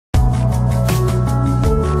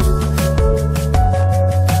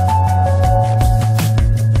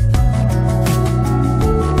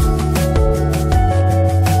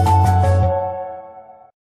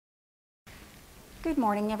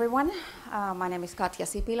morning, everyone. My name is Katja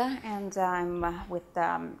Sipilä, and I'm with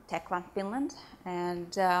Tekla Finland.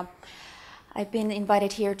 And I've been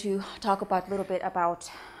invited here to talk about a little bit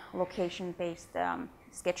about location-based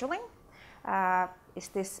scheduling. Is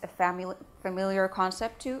this a familiar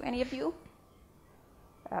concept to any of you?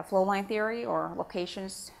 Flow line theory or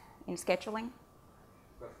locations in scheduling?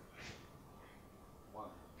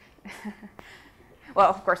 Well,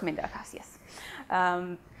 of course, Mindakas, yes.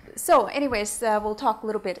 So anyways, we'll talk a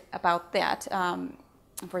little bit about that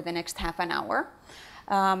for the next half an hour.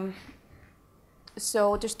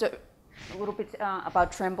 So just a little bit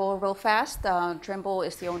about Trimble real fast. Trimble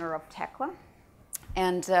is the owner of Tekla,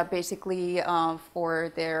 and basically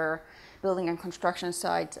for their building and construction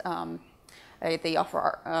side, they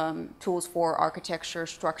offer tools for architecture,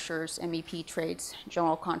 structures, MEP trades,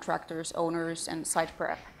 general contractors, owners, and site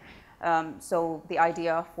prep. So the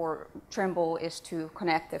idea for Trimble is to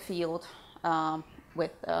connect the field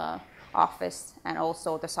with office and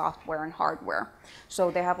also the software and hardware. So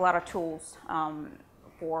they have a lot of tools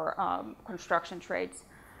for construction trades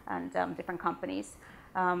and different companies.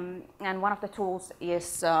 And one of the tools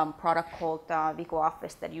is a product called VICO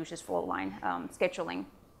Office that uses flow line scheduling.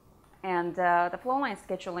 And the flow line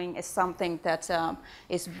scheduling is something that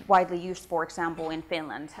is widely used, for example, in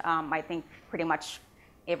Finland. I think pretty much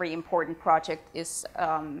every important project is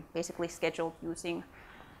basically scheduled using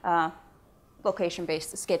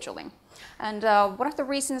location-based scheduling. And one of the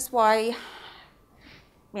reasons why,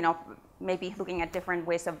 maybe looking at different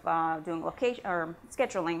ways of doing location or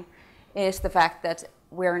scheduling is the fact that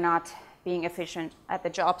we're not being efficient at the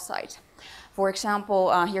job site. For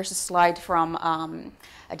example, here's a slide from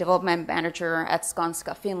a development manager at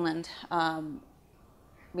Skanska, Finland.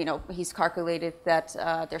 He's calculated that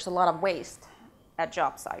there's a lot of waste at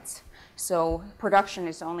job sites. So production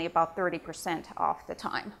is only about 30% of the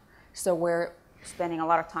time. So we're spending a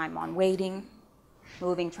lot of time on waiting,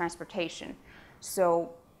 moving, transportation.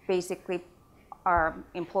 So basically our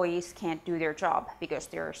employees can't do their job because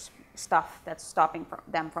there's stuff that's stopping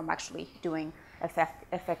them from actually doing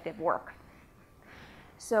effective work.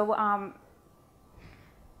 So,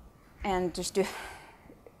 and just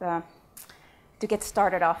to get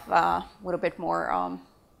started off a little bit more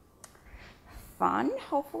fun,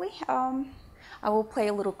 hopefully, I will play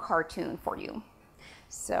a little cartoon for you.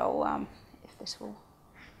 So if this will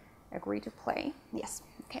agree to play. Yes,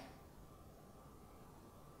 okay.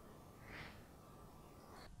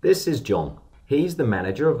 This is John. He's the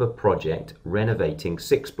manager of a project renovating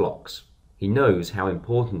 6 blocks. He knows how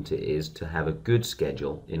important it is to have a good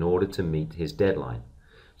schedule in order to meet his deadline.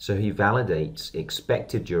 So he validates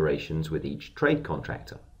expected durations with each trade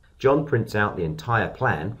contractor. John prints out the entire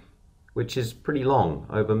plan, which is pretty long,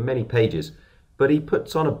 over many pages, but he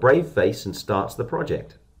puts on a brave face and starts the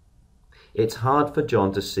project. It's hard for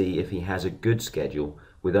John to see if he has a good schedule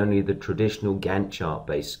with only the traditional Gantt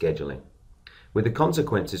chart-based scheduling, with the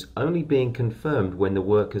consequences only being confirmed when the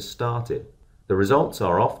work has started. The results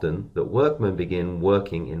are often that workmen begin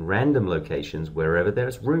working in random locations wherever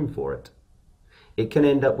there's room for it. It can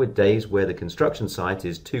end up with days where the construction site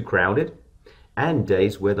is too crowded and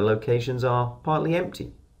days where the locations are partly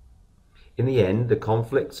empty. In the end, the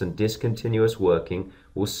conflicts and discontinuous working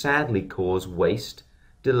will sadly cause waste,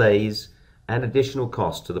 delays, and additional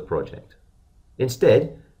costs to the project.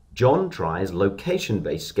 Instead, John tries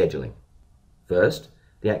location-based scheduling. First,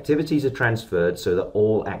 the activities are transferred so that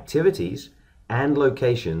all activities and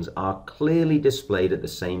locations are clearly displayed at the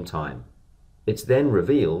same time. It's then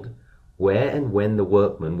revealed where and when the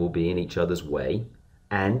workmen will be in each other's way,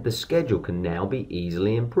 and the schedule can now be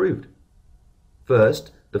easily improved.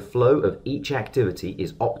 First, the flow of each activity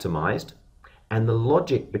is optimized, and the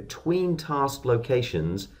logic between task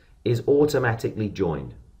locations is automatically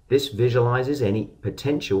joined. This visualizes any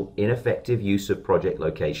potential ineffective use of project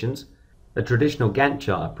locations. A traditional Gantt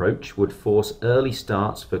chart approach would force early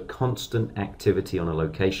starts for constant activity on a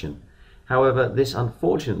location. However, this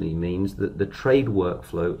unfortunately means that the trade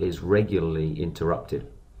workflow is regularly interrupted.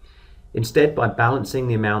 Instead, by balancing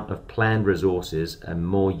the amount of planned resources, a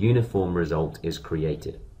more uniform result is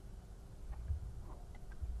created.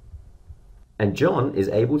 And John is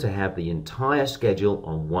able to have the entire schedule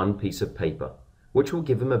on one piece of paper, which will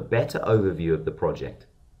give him a better overview of the project.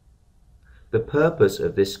 The purpose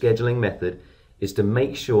of this scheduling method is to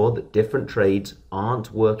make sure that different trades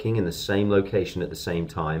aren't working in the same location at the same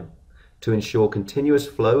time, to ensure continuous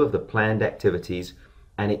flow of the planned activities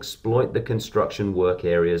and exploit the construction work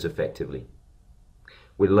areas effectively.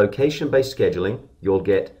 With location-based scheduling, you'll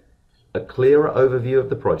get a clearer overview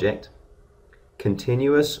of the project,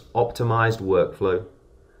 continuous optimized workflow,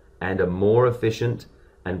 and a more efficient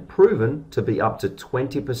and proven to be up to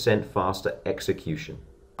 20% faster execution.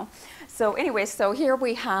 So anyway, so here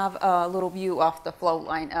we have a little view of the flow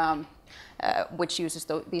line which uses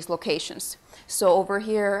these locations. So over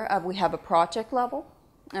here we have a project level,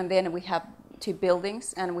 and then we have 2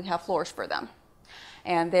 buildings and we have floors for them.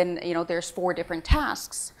 And then, you know, there's 4 different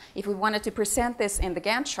tasks. If we wanted to present this in the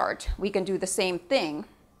Gantt chart, we can do the same thing,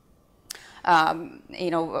 you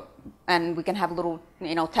know, and we can have little,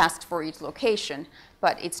 you know, tasks for each location,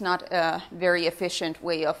 but it's not a very efficient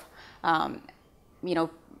way of, you know,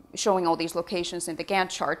 showing all these locations in the Gantt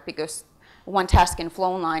chart, because one task in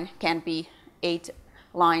flow line can be 8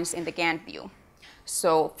 lines in the Gantt view.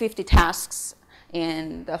 So 50 tasks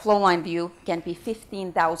in the flow line view can be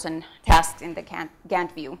 15,000 tasks in the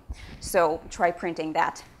Gantt view. So try printing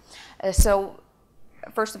that. So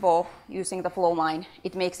first of all, using the flow line,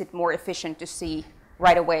 it makes it more efficient to see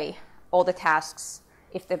right away all the tasks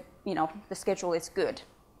if the, you know, the schedule is good.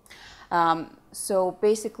 So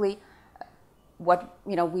basically, what,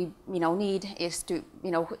 you know, we, you know, need is to, you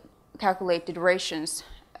know, calculate the durations.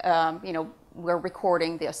 You know, we're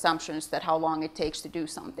recording the assumptions that how long it takes to do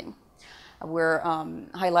something. We're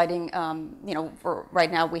highlighting, you know, for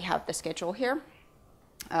right now we have the schedule here.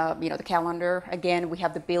 You know, the calendar. Again, we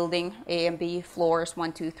have the building, A and B, floors,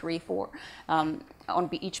 1, 2, 3, 4, on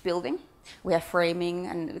each building. We have framing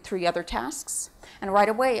and 3 other tasks. And right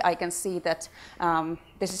away, I can see that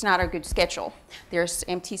this is not a good schedule. There's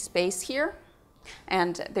empty space here,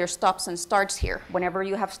 and there's stops and starts here. Whenever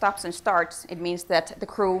you have stops and starts, it means that the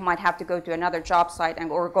crew might have to go to another job site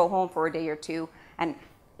or go home for a day or 2, and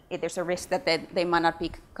there's a risk that they might not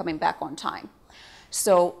be coming back on time.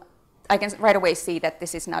 So I can right away see that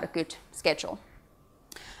this is not a good schedule.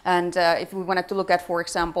 And if we wanted to look at, for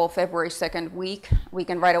example, February 2nd week, we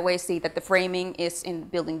can right away see that the framing is in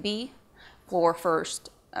building B, floor first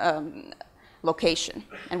location.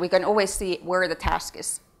 And we can always see where the task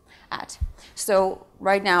is at. So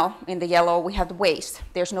right now in the yellow, we have the waste.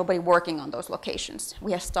 There's nobody working on those locations.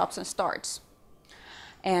 We have stops and starts.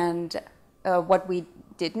 And what we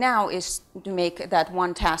did now is to make that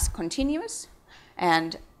one task continuous.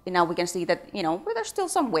 And now we can see that, you know, there's still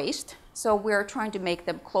some waste. So we're trying to make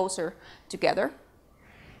them closer together.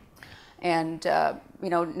 And, you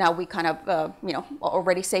know, now we kind of, you know,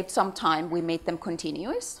 already saved some time. We made them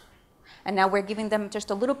continuous. And now we're giving them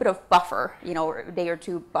just a little bit of buffer, you know, a day or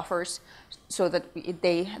 2 buffers, so that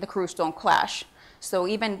the crews don't clash. So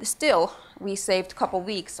even still, we saved a couple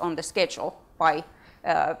weeks on the schedule by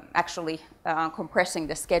actually compressing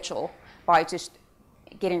the schedule by just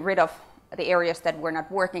getting rid of the areas that we're not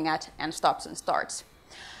working at and stops and starts.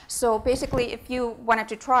 So basically, if you wanted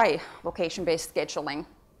to try location-based scheduling,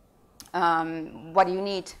 what do you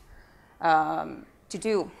need to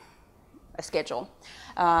do a schedule?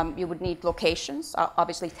 You would need locations,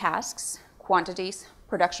 obviously tasks, quantities,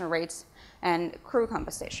 production rates, and crew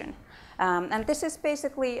composition. And this is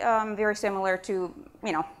basically very similar to,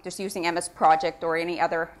 you know, just using MS Project or any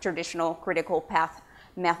other traditional critical path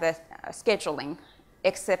method scheduling,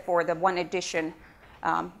 except for the one addition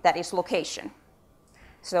that is location.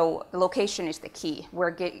 So the location is the key.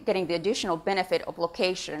 We're getting the additional benefit of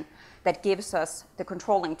location that gives us the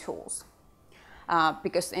controlling tools.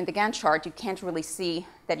 Because in the Gantt chart, you can't really see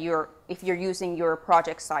that if you're using your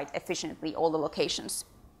project site efficiently, all the locations.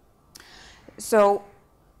 So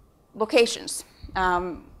locations.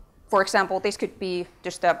 For example, this could be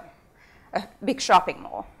just a big shopping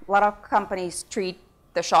mall. A lot of companies treat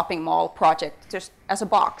the shopping mall project just as a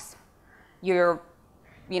box. You're,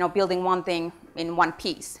 you know, building one thing in one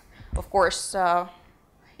piece. Of course,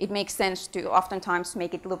 it makes sense to oftentimes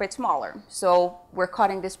make it a little bit smaller. So we're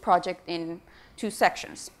cutting this project in 2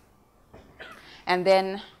 sections. And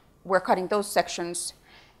then we're cutting those sections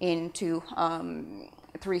into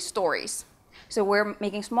 3 stories. So we're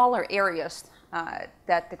making smaller areas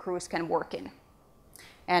that the crews can work in.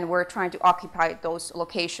 And we're trying to occupy those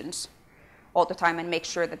locations all the time and make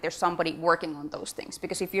sure that there's somebody working on those things.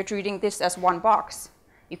 Because if you're treating this as one box,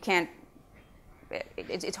 you can't,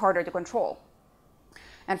 it's harder to control.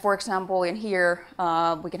 And for example, in here,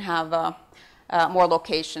 we can have more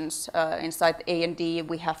locations. Inside A and D,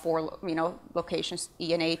 we have 4, you know, locations.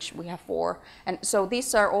 E and H, we have 4. And so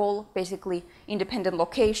these are all basically independent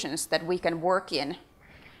locations that we can work in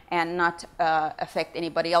and not affect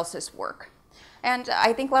anybody else's work. And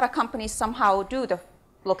I think a lot of companies somehow do the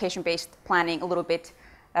location-based planning a little bit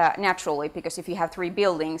naturally, because if you have 3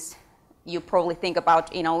 buildings, you probably think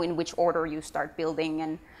about, you know, in which order you start building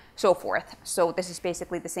and so forth. So this is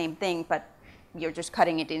basically the same thing, but you're just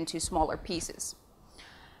cutting it into smaller pieces.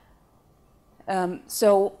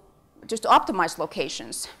 So just to optimize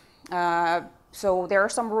locations, So there are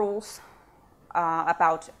some rules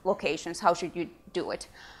about locations. How should you do it?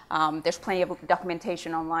 There's plenty of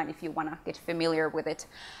documentation online if you want to get familiar with it.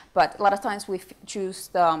 But a lot of times we choose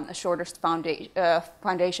the shortest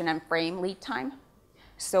foundation and frame lead time.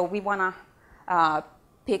 So we want to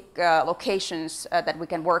pick locations that we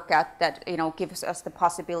can work at that gives us the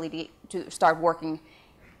possibility to start working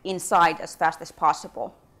inside as fast as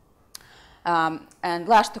possible. And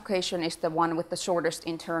last location is the one with the shortest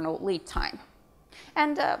internal lead time.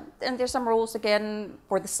 And there's some rules again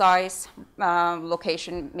for the size,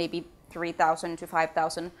 location, maybe 3,000 to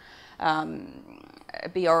 5,000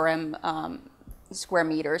 BRM square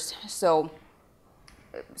meters. So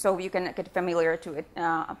you can get familiar to it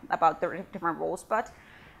about the different rules. But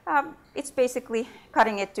it's basically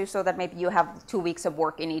cutting it to so that maybe you have 2 weeks of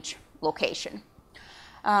work in each location.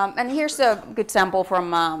 And here's a good sample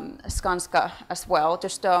from Skanska as well.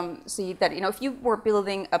 Just see that if you were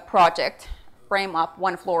building a project, frame up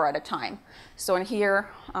one floor at a time. So in here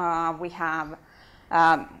we have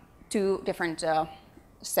 2 different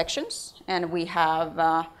sections, and we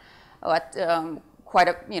have quite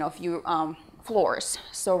a few floors.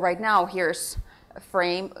 So right now here's a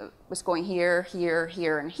frame was going here, here,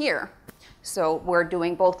 here, and here. So we're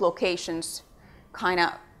doing both locations, kind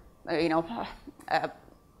of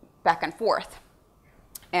back and forth.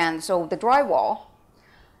 And so the drywall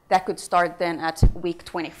that could start then at week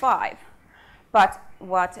 25. But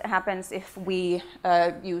what happens if we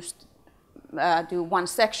do one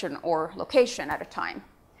section or location at a time?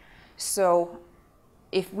 So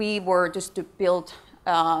if we were just to build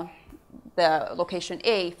the location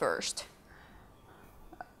A first,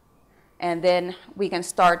 and then we can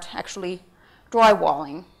start actually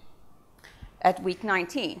drywalling at week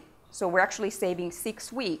 19. So we're actually saving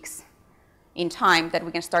 6 weeks in time that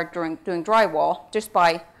we can start doing drywall just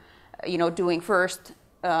by doing first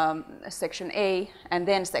section A and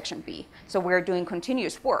then section B. So we're doing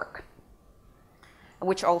continuous work,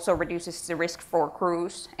 which also reduces the risk for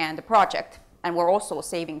crews and the project, and we're also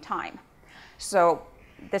saving time. So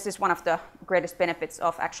this is one of the greatest benefits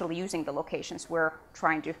of actually using the locations. We're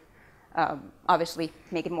trying to obviously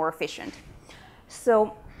make it more efficient.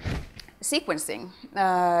 So sequencing,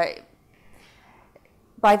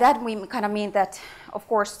 by that we kind of mean that, of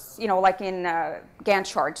course, like in Gantt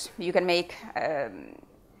charts, you can make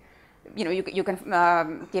you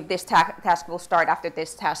can give this task will start after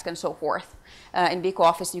this task and so forth. In VICO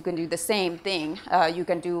Office, you can do the same thing. You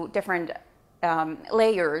can do different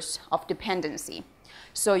layers of dependency.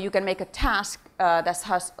 So you can make a task that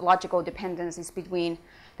has logical dependencies between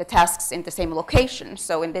the tasks in the same location.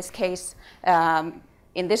 So in this case,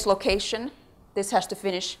 in this location, this has to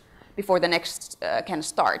finish before the next can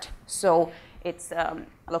start. So it's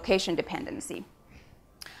location dependency.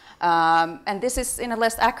 And this is in a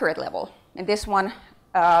less accurate level. In this one,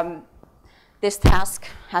 this task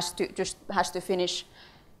has to finish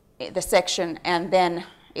the section, and then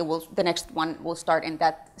the next one will start in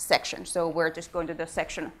that section. So we're just going to the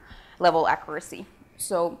section level accuracy.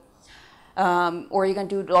 So, or you can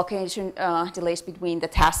do location delays between the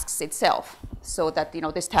tasks itself, so that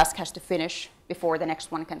this task has to finish before the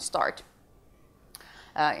next one can start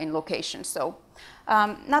in location. So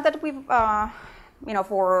now that we've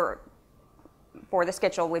for the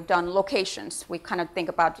schedule, we've done locations. We kind of think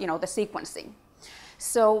about, the sequencing.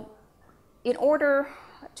 So in order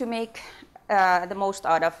to make the most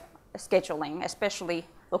out of scheduling, especially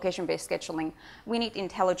location-based scheduling, we need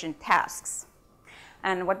intelligent tasks.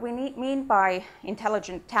 And what we mean by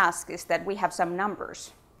intelligent tasks is that we have some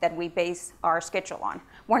numbers that we base our schedule on.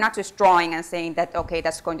 We're not just drawing and saying that, okay,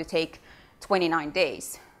 that's going to take 29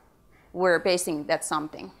 days. We're basing that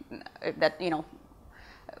something that,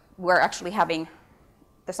 we're actually having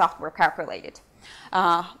the software calculated.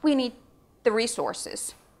 We need the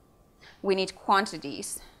resources, we need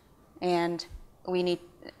quantities, and we need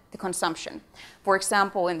the consumption. For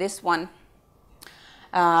example, in this one,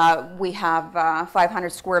 we have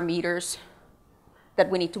 500 square meters that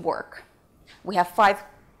we need to work. We have 5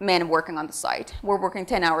 men working on the site. We're working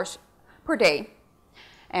 10 hours per day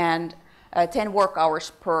and 10 work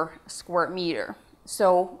hours per square meter.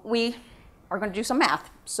 So we are going to do some math.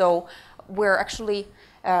 So we're actually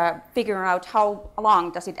figuring out how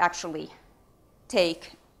long does it actually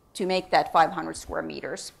take to make that 500 square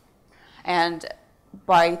meters. And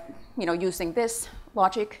by using this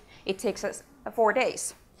logic, it takes us 4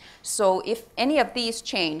 days. So if any of these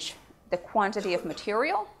change, the quantity of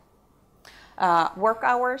material, work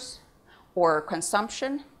hours, or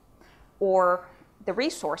consumption, or the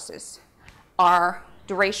resources, our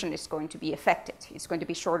duration is going to be affected. It's going to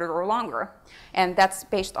be shorter or longer, and that's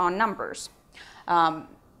based on numbers.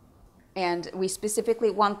 And we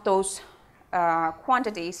specifically want those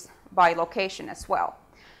quantities by location as well.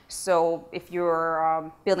 So if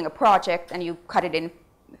you're building a project and you cut it in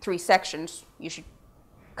 3 sections, you should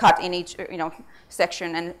cut in each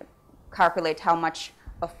section and calculate how much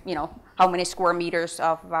of how many square meters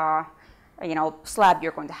of slab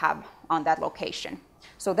you're going to have on that location.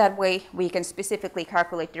 So that way we can specifically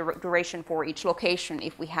calculate the duration for each location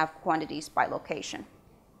if we have quantities by location.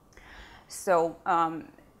 So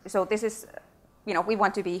so this is we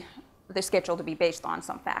want the schedule to be based on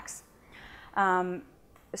some facts.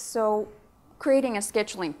 So creating and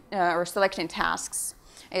scheduling or selecting tasks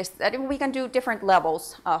is that we can do different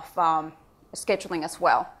levels of scheduling as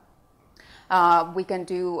well. We can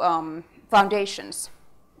do foundations.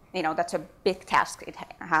 That's a big task. It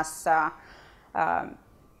has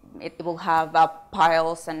it will have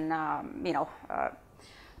piles and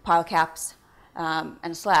pile caps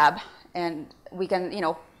and slab, and we can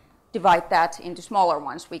divide that into smaller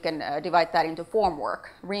ones. We can divide that into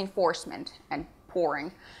formwork, reinforcement, and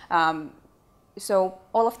pouring. So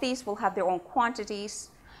all of these will have their own quantities,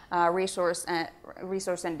 resource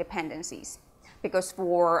and dependencies. Because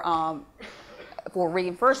for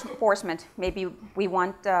reinforcement, maybe we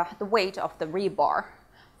want the weight of the rebar.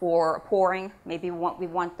 For pouring, maybe we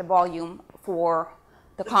want the volume for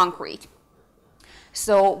the concrete.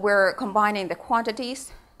 So we're combining the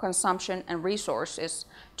quantities, consumption, and resources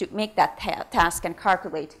to make that task and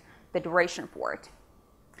calculate the duration for it.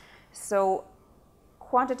 So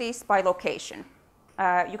quantities by location.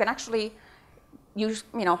 You can actually use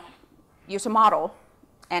a model,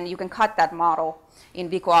 and you can cut that model in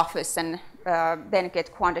VICO Office and then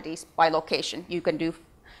get quantities by location. You can do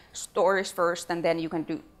stories first, and then you can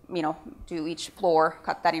do each floor,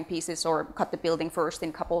 cut that in pieces, or cut the building first in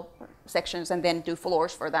a couple sections and then do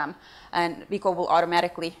floors for them. And VICO will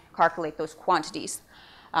automatically calculate those quantities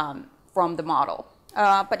from the model.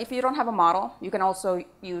 But if you don't have a model, you can also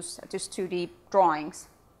use just 2D drawings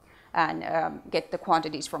and get the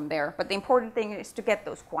quantities from there. But the important thing is to get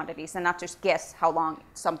those quantities and not just guess how long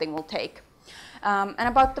something will take. And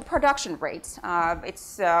about the production rates,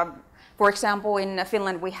 for example, in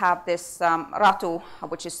Finland we have this Ratu,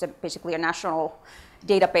 which is basically a national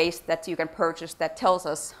database that you can purchase that tells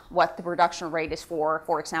us what the production rate is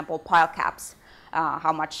for example, pile caps,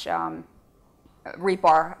 how much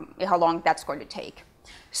rebar, how long that's going to take.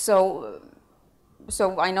 So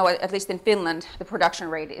I know at least in Finland the production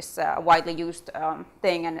rate is a widely used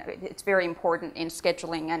thing, and it's very important in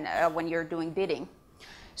scheduling and when you're doing bidding.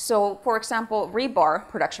 So for example, rebar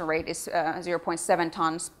production rate is 0.7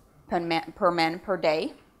 tons per man per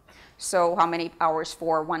day. So how many hours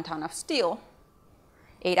for 1 ton of steel?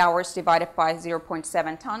 8 hours divided by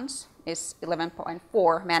 0.7 tons is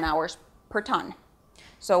 11.4 man hours per ton.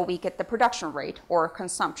 So we get the production rate or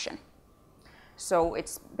consumption. So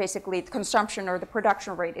it's basically the consumption or the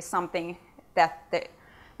production rate is something that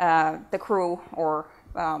the crew or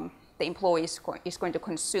the employee is going to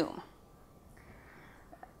consume.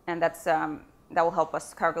 And that will help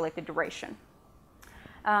us calculate the duration.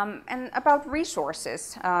 And about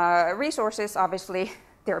resources. Resources, obviously,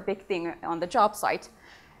 they're a big thing on the job site.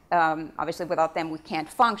 Obviously, without them, we can't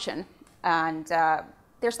function. And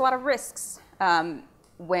there's a lot of risks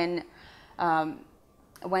when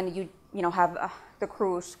you have the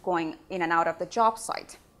crews going in and out of the job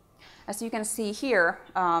site. As you can see here,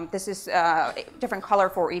 this is a different color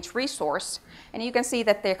for each resource. And you can see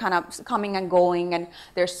that they're kind of coming and going, and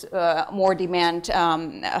there's more demand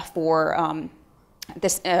for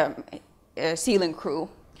this ceiling crew.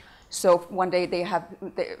 So one day they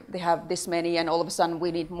have this many, and all of a sudden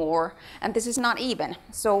we need more, and this is not even.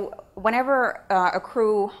 So whenever a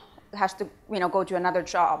crew has to go to another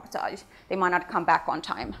job site, they might not come back on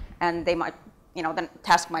time, and they might the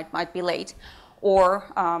task might be late, or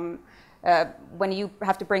when you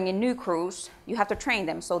have to bring in new crews, you have to train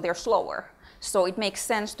them, so they're slower. So it makes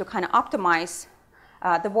sense to kind of optimize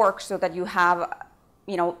the work so that you have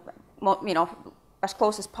as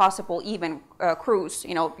close as possible even crews.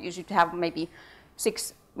 You should have maybe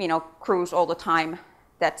 6 crews all the time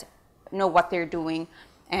that know what they're doing,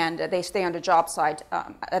 and they stay on the job site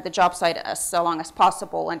at the job site as long as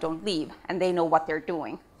possible and don't leave, and they know what they're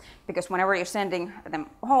doing. Because whenever you're sending them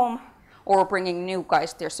home or bringing new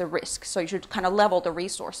guys, there's a risk. So you should kind of level the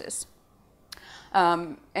resources.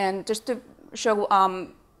 And just to show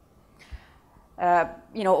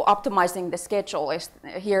optimizing the schedule, is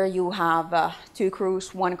here you have 2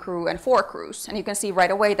 crews, 1 crew, and 4 crews, and you can see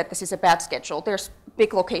right away that this is a bad schedule. There's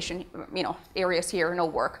big location, areas here, no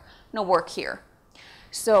work here.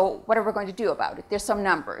 So what are we going to do about it? There's some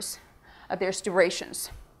numbers, there's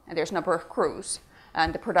durations, and there's number of crews.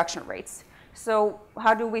 and the production rates. So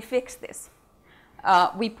how do we fix this?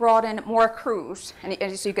 We brought in more crews, and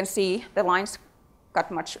as you can see, the lines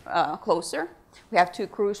got much closer. We have 2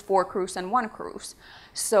 crews, 4 crews, and 1 crews.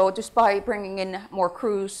 So just by bringing in more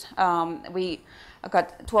crews, we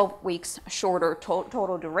got 12 weeks shorter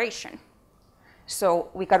total duration. So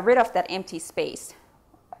we got rid of that empty space,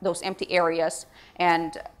 those empty areas,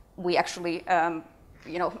 and we actually,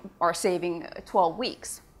 are saving 12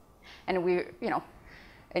 weeks. And we,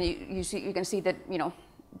 and you can see that,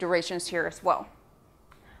 durations here as well,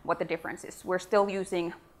 what the difference is. We're still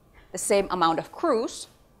using the same amount of crews.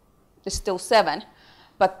 There's still 7,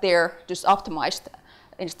 but they're just optimized.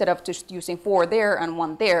 Instead of just using 4 there and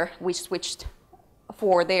 1 there, we switched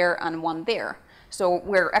 4 there and 1 there. So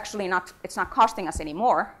we're actually it's not costing us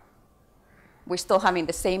anymore. We're still having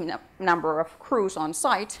the same number of crews on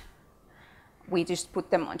site. We just put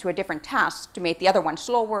them onto a different task to make the other one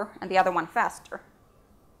slower and the other one faster.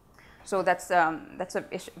 So that's an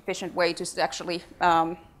efficient way to actually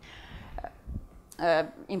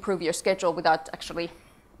improve your schedule without actually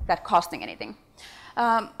that costing anything.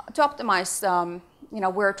 To optimize,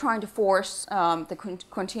 we're trying to force the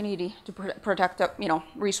continuity to protect the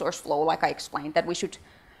resource flow, like I explained, that we should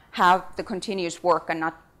have the continuous work and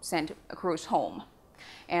not send crews home.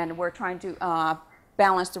 And we're trying to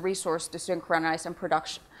balance the resource to synchronize and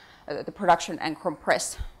the production and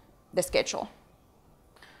compress the schedule.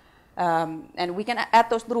 And we can add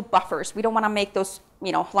those little buffers. We don't want to make those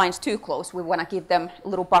lines too close. We want to give them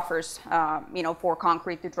little buffers, for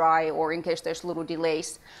concrete to dry, or in case there's little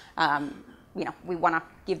delays. We want to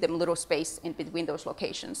give them little space in between those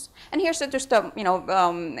locations. And here's just a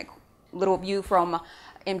little view from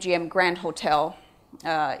MGM Grand Hotel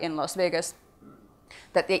in Las Vegas.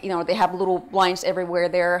 That they have little lines everywhere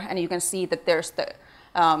there, and you can see that there's the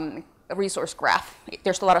resource graph.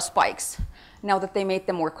 There's a lot of spikes. Now that they made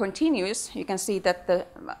them more continuous, you can see that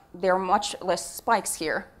there are much less spikes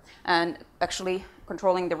here, and actually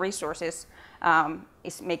controlling the resources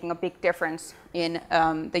is making a big difference in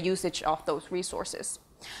the usage of those resources.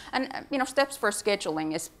 And steps for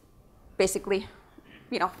scheduling is basically,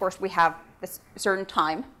 of course, we have this certain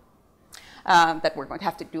time that we're going to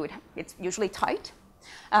have to do it. It's usually tight.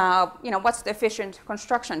 What's the efficient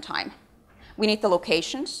construction time? We need the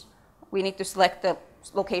locations. We need to select the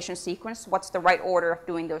location sequence. What's the right order of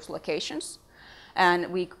doing those locations?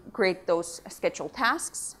 And we create those scheduled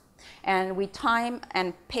tasks. And we time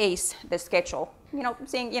and pace the schedule,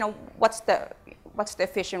 seeing, what's the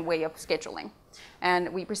efficient way of scheduling.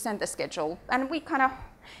 And we present the schedule. And we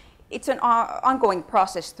it's an ongoing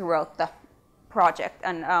process throughout the project.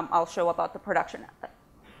 And I'll show about the production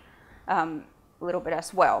a little bit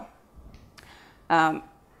as well.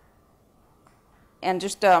 And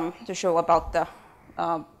just to show about the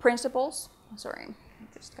principles. Sorry,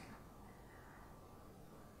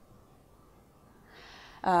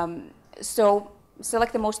 so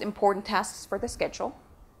select the most important tasks for the schedule.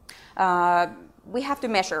 We have to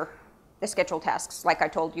measure the schedule tasks. Like I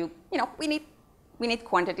told you, we need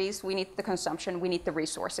quantities, we need the consumption, we need the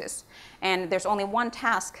resources. And there's only one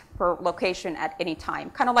task per location at any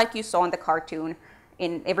time. Kind of like you saw in the cartoon,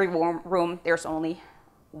 in every room there's only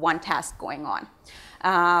one task going on.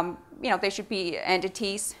 They should be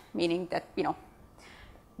entities, meaning that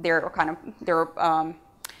they're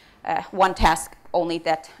one task only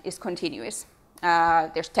that is continuous.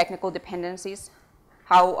 There's technical dependencies.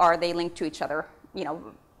 How are they linked to each other?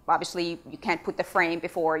 Obviously you can't put the frame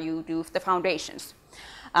before you do the foundations.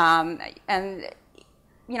 And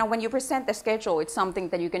when you present the schedule, it's something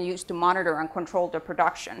that you can use to monitor and control the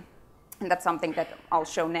production. And that's something that I'll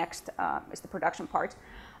show next, is the production part.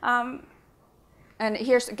 And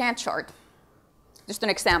here's a Gantt chart, just an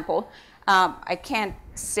example. I can't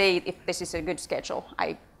say if this is a good schedule.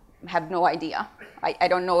 I have no idea. I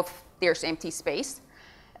don't know if there's empty space.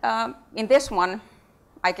 In this one,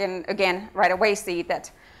 I can, again, right away see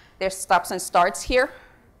that there's stops and starts here.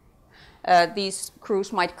 These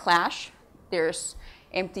crews might clash. There's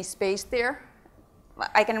empty space there.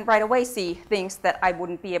 I can right away see things that I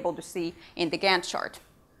wouldn't be able to see in the Gantt chart.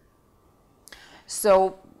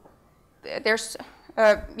 So there's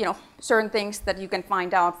certain things that you can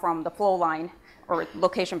find out from the flow line or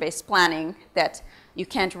location-based planning that you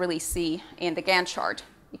can't really see in the Gantt chart.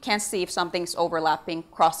 You can't see if something's overlapping,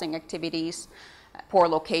 crossing activities, poor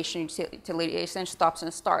location utilization, stops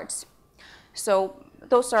and starts. So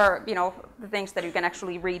those are the things that you can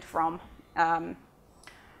actually read from the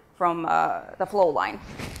flow line.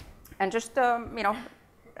 And just a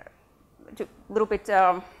little bit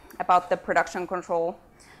about the production control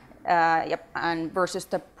and versus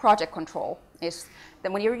the project control. is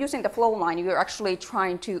that when you're using the flow line, you're actually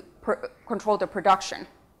trying to control the production.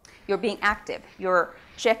 You're being active. You're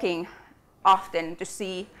checking often to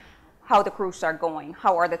see how the crews are going,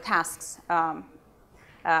 how are the tasks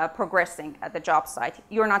progressing at the job site.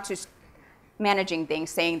 You're not just managing things,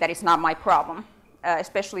 saying that it's not my problem.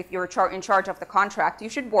 Especially if you're in charge of the contract, you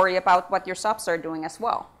should worry about what your subs are doing as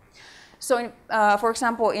well. So, for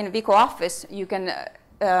example, in VICO Office, you can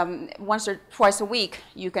once or twice a week,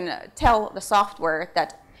 you can tell the software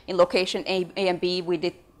that in location A and B we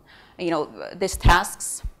did, these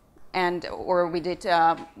tasks, or we did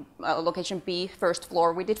location B, first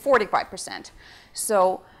floor, we did 45%.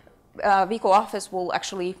 So VICO Office will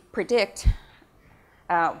actually predict,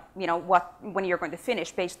 when you're going to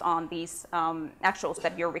finish based on these actuals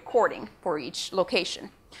that you're recording for each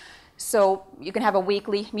location. So you can have a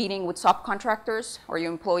weekly meeting with subcontractors or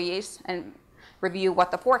your employees and review what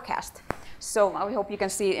the forecast. So I hope you can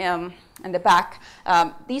see in the back,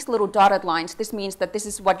 these little dotted lines, this means that this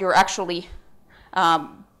is what you're actually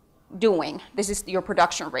doing. This is your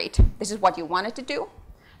production rate. This is what you wanted to do.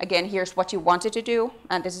 Again, here's what you wanted to do,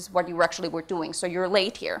 and this is what you actually were doing. So you're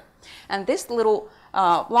late here. And this little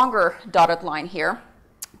longer dotted line here,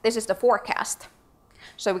 this is the forecast.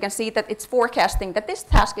 So we can see that it's forecasting that this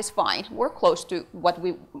task is fine. We're close to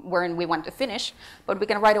where we want to finish, but we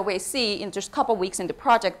can right away see in just a couple weeks in the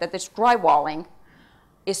project that this drywalling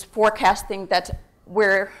is forecasting that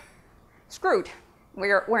we're screwed,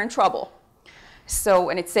 we're in trouble. So,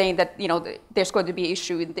 and it's saying that there's going to be an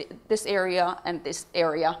issue in this area and this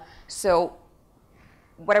area. So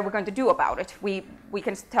what are we going to do about it? We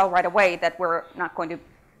can tell right away that we're not going to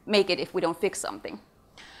make it if we don't fix something.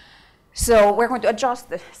 So we're going to adjust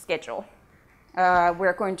the schedule.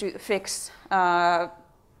 We're going to fix, a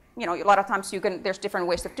lot of times there's different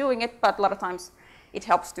ways of doing it, but a lot of times it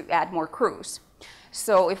helps to add more crews.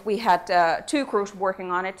 So if we had 2 crews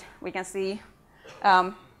working on it, we can see,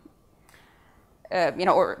 or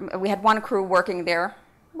we had 1 crew working there.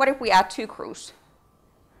 What if we add 2 crews?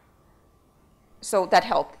 So that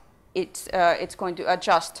helped. It's going to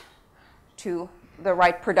adjust to the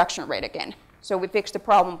right production rate again. So we fixed the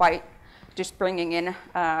problem by just bringing in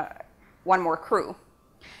 1 more crew.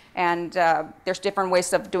 And there's different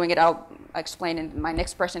ways of doing it. I'll explain in my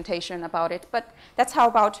next presentation about it. But that's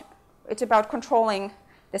it's about controlling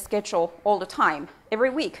the schedule all the time. Every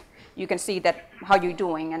week you can see how you're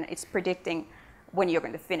doing, and it's predicting when you're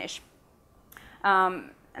going to finish.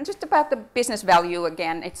 And just about the business value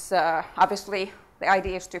again, it's obviously the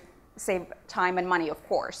idea is to save time and money, of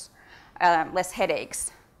course, less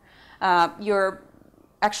headaches. You're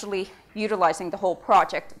actually utilizing the whole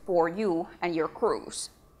project for you and your crews.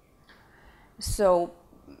 So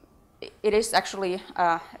it is actually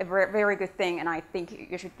a very good thing, and I think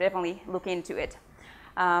you should definitely look into it.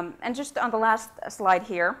 And just on the last slide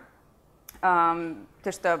here,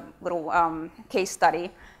 just a little case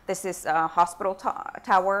study. This is a hospital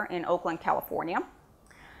tower in Oakland, California,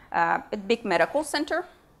 a big medical center.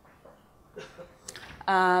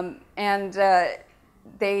 And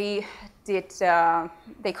they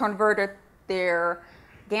converted their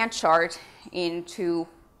Gantt chart into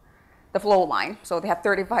the flow line. So they have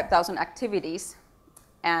 35,000 activities,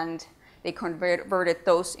 and they converted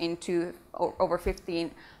those into over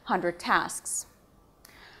 1,500 tasks.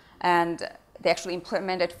 And they actually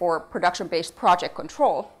implemented for production-based project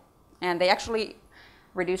control. And they actually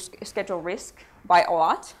reduced schedule risk by a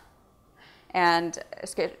lot, and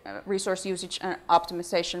resource usage and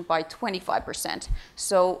optimization by 25%.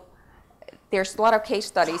 So there's a lot of case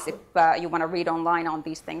studies if you want to read online on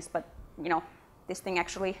these things, but this thing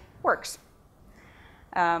actually works.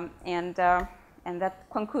 And that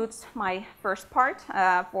concludes my first part.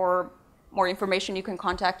 For more information, you can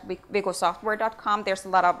contact vicosoftware.com. There's a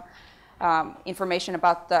lot of information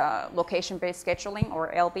about the location-based scheduling,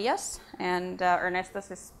 or LBS, and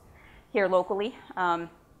Ernestus is here locally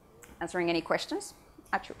answering any questions.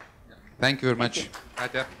 Ačiū. Thank you very much,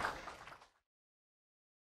 Katja.